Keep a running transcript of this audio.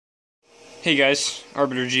Hey guys,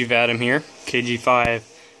 Arbiter G Vadim here, KG5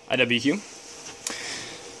 IWQ.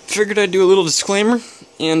 Figured I'd do a little disclaimer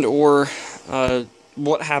and/or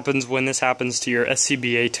what happens when this happens to your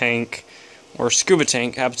Scba tank or scuba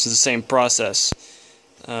tank. Happens to the same process.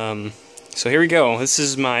 So here we go. This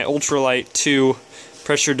is my Ultralight 2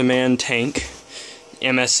 pressure demand tank,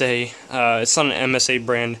 MSA. It's not an MSA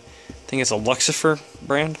brand. I think it's a Lucifer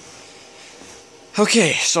brand.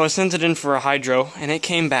 Okay, so I sent it in for a hydro, and it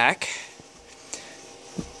came back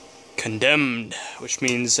condemned, which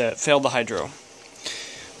means failed the hydro.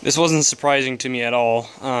 This wasn't surprising to me at all.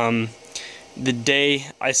 The day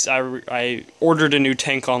I ordered a new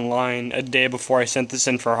tank online, a day before I sent this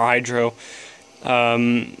in for a hydro,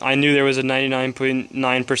 I knew there was a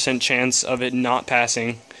 99.9% chance of it not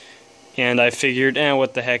passing, and I figured,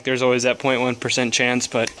 what the heck, there's always that 0.1% chance,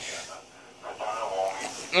 but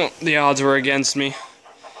the odds were against me.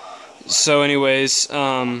 So anyways,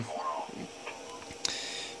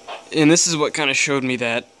 and this is what kind of showed me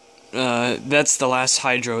that. That's the last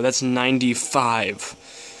hydro. That's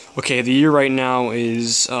 95. Okay, the year right now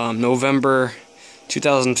is November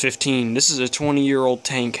 2015. This is a 20-year-old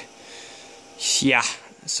tank. Yeah,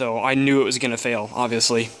 so I knew it was going to fail,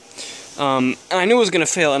 obviously. And I knew it was going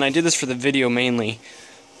to fail, and I did this for the video mainly.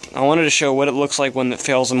 I wanted to show what it looks like when it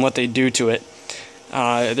fails and what they do to it.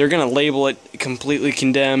 They're going to label it completely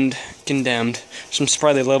condemned. So I'm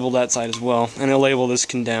surprised they labeled that side as well. And they'll label this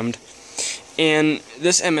condemned. And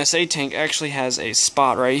this MSA tank actually has a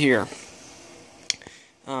spot right here.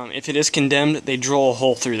 If it is condemned, they drill a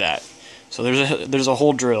hole through that. So there's a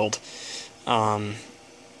hole drilled. And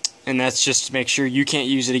that's just to make sure you can't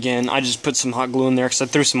use it again. I just put some hot glue in there because I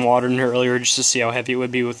threw some water in there earlier just to see how heavy it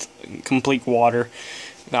would be with complete water.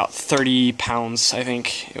 About 30 pounds, I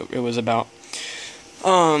think it was about.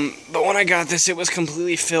 But when I got this, it was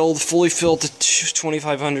completely filled, fully filled to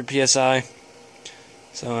 2,500 psi.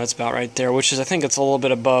 So that's about right there, which is, I think it's a little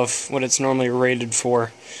bit above what it's normally rated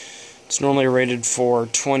for. It's normally rated for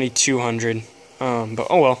 2,200. But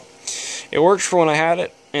oh well. It worked for when I had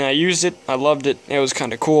it, and I used it. I loved it. It was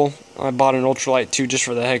kind of cool. I bought an Ultralight 2 just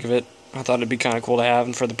for the heck of it. I thought it'd be kind of cool to have,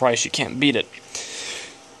 and for the price, you can't beat it.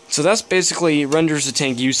 So that's basically renders the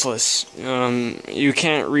tank useless. You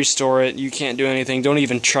can't restore it. You can't do anything. Don't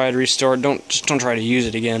even try to restore it. Just don't try to use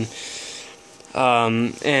it again.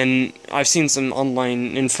 And I've seen some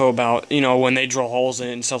online info about, when they drill holes in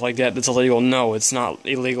it and stuff like that, that's illegal. No, it's not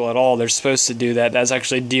illegal at all. They're supposed to do that. That's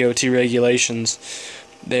actually DOT regulations.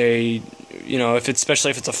 They,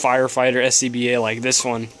 especially if it's a firefighter Scba like this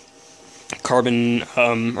one,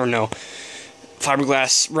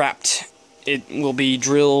 fiberglass wrapped, it will be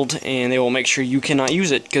drilled, and they will make sure you cannot use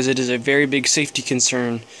it, because it is a very big safety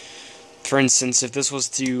concern. For instance, if this was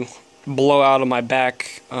to blow out of my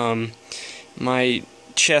back, my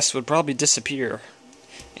chest would probably disappear,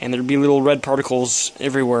 and there'd be little red particles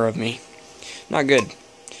everywhere of me. Not good.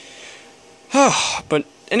 But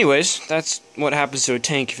anyways, that's what happens to a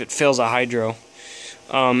tank if it fails a hydro.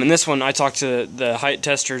 And this one, I talked to the height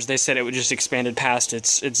testers. They said it would just expanded past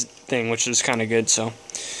its thing, which is kind of good, so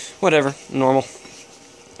whatever, normal.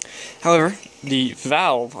 However, the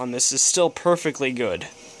valve on this is still perfectly good,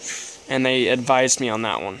 and they advised me on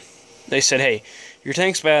that one. They said, hey, your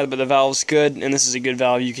tank's bad, but the valve's good, and this is a good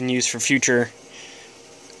valve you can use for future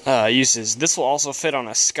uses. This will also fit on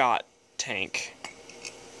a Scott tank.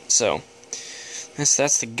 So,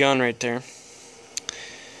 that's the gun right there.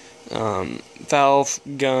 Valve,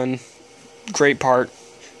 gun, great part,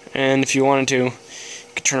 and if you wanted to, you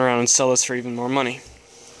could turn around and sell this for even more money.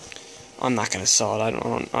 I'm not gonna sell it.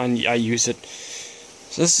 I use it.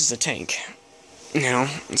 So this is the tank. Now,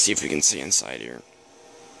 let's see if we can see inside here.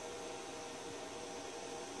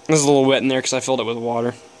 This is a little wet in there because I filled it with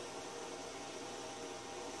water.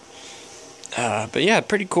 But yeah,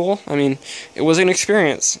 pretty cool. I mean, it was an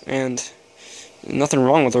experience, and nothing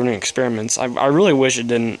wrong with learning experiments. I really wish it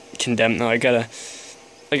didn't condemn, though. I gotta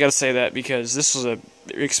say that, because this was a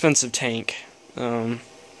expensive tank.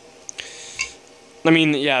 I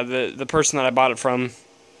mean, yeah, the person that I bought it from,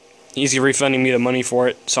 he's refunding me the money for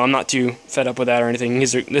it, so I'm not too fed up with that or anything.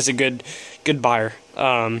 This is a good buyer,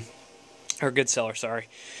 or good seller, sorry.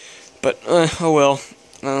 But oh well.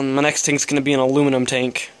 My next tank's gonna be an aluminum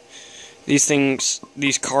tank. These things,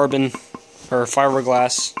 these carbon or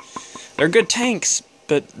fiberglass, they're good tanks,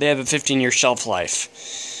 but they have a 15-year shelf life.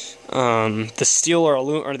 The steel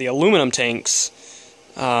or the aluminum tanks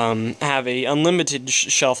have a unlimited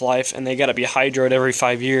shelf life, and they gotta be hydroed every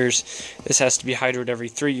 5 years. This has to be hydroed every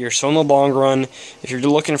 3 years. So in the long run, if you're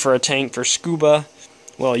looking for a tank for scuba,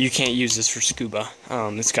 well, you can't use this for scuba.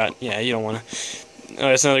 It's got, you don't want to.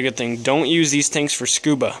 That's another good thing. Don't use these tanks for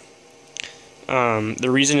scuba. The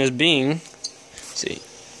reason is being, let's see,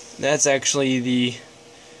 that's actually the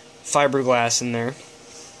fiberglass in there.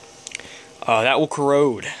 That will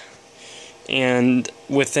corrode, and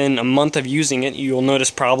within a month of using it, you'll notice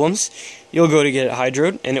problems. You'll go to get it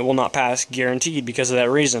hydroed, and it will not pass, guaranteed, because of that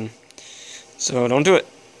reason. So don't do it.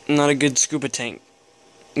 Not a good scuba tank.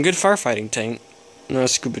 A good firefighting tank, not a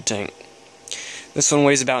scuba tank. This one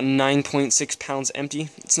weighs about 9.6 pounds empty.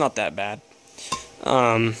 It's not that bad.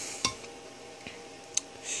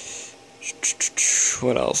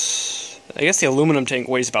 What else? I guess the aluminum tank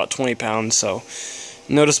weighs about 20 pounds, so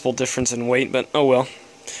noticeable difference in weight, but oh well.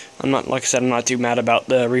 I'm not, like I said, I'm not too mad about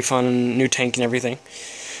the refund and new tank and everything.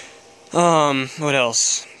 What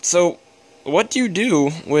else? So, what do you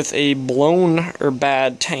do with a blown or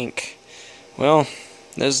bad tank? Well,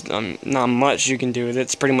 there's not much you can do with it.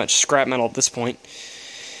 It's pretty much scrap metal at this point.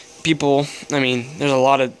 People, I mean, there's a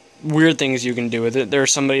lot of weird things you can do with it.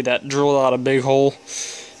 There's somebody that drilled out a big hole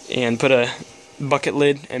and put a bucket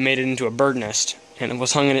lid and made it into a bird nest, and it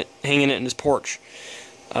was hanging it in his porch.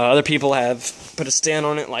 Other people have put a stand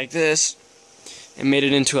on it like this and made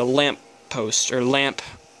it into a lamp post or lamp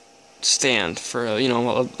stand for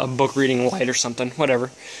a book reading light or something, whatever.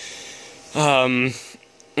 And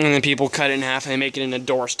then people cut it in half and they make it into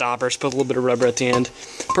door stoppers, put a little bit of rubber at the end.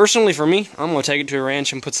 Personally, for me, I'm going to take it to a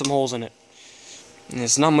ranch and put some holes in it. And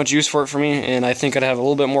it's not much use for it for me, and I think I'd have a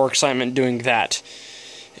little bit more excitement doing that.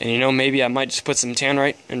 And maybe I might just put some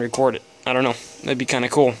tannerite and record it. I don't know. That'd be kind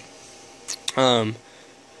of cool.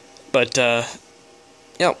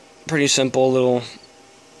 Yeah, pretty simple little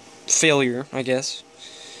failure, I guess.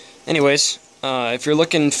 Anyways, if you're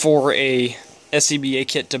looking for a Scba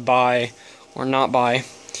kit to buy or not buy,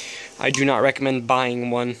 I do not recommend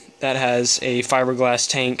buying one that has a fiberglass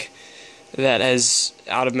tank that has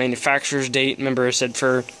out of manufacturer's date. Remember, I said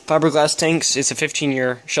for fiberglass tanks, it's a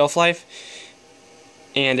 15-year shelf life,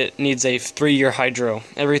 and it needs a 3-year hydro.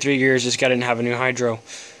 Every 3 years, it's got to have a new hydro.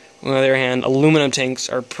 On the other hand, aluminum tanks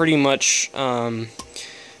are pretty much,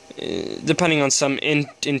 depending on some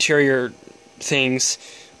interior things,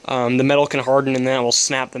 the metal can harden and that will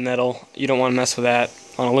snap the metal. You don't want to mess with that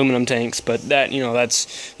on aluminum tanks, but that,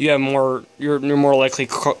 you're more likely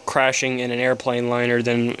crashing in an airplane liner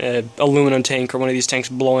than an aluminum tank or one of these tanks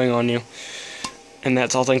blowing on you. And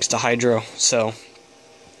that's all thanks to hydro. So,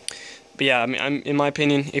 but yeah, I mean, in my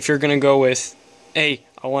opinion, if you're gonna go with, hey,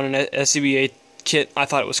 I want an Scba kit, I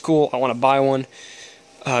thought it was cool, I want to buy one,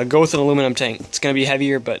 go with an aluminum tank. It's going to be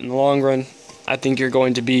heavier, but in the long run, I think you're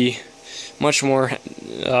going to be much more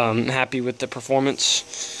happy with the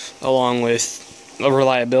performance, along with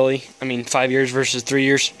reliability. I mean, 5 years versus 3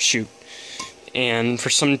 years, shoot. And for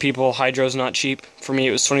some people, hydro's not cheap. For me,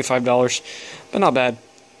 it was $25, but not bad.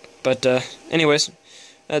 But anyways,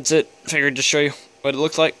 that's it. Figured to show you what it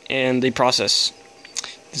looks like and the process.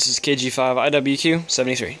 This is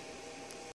KG5IWQ73.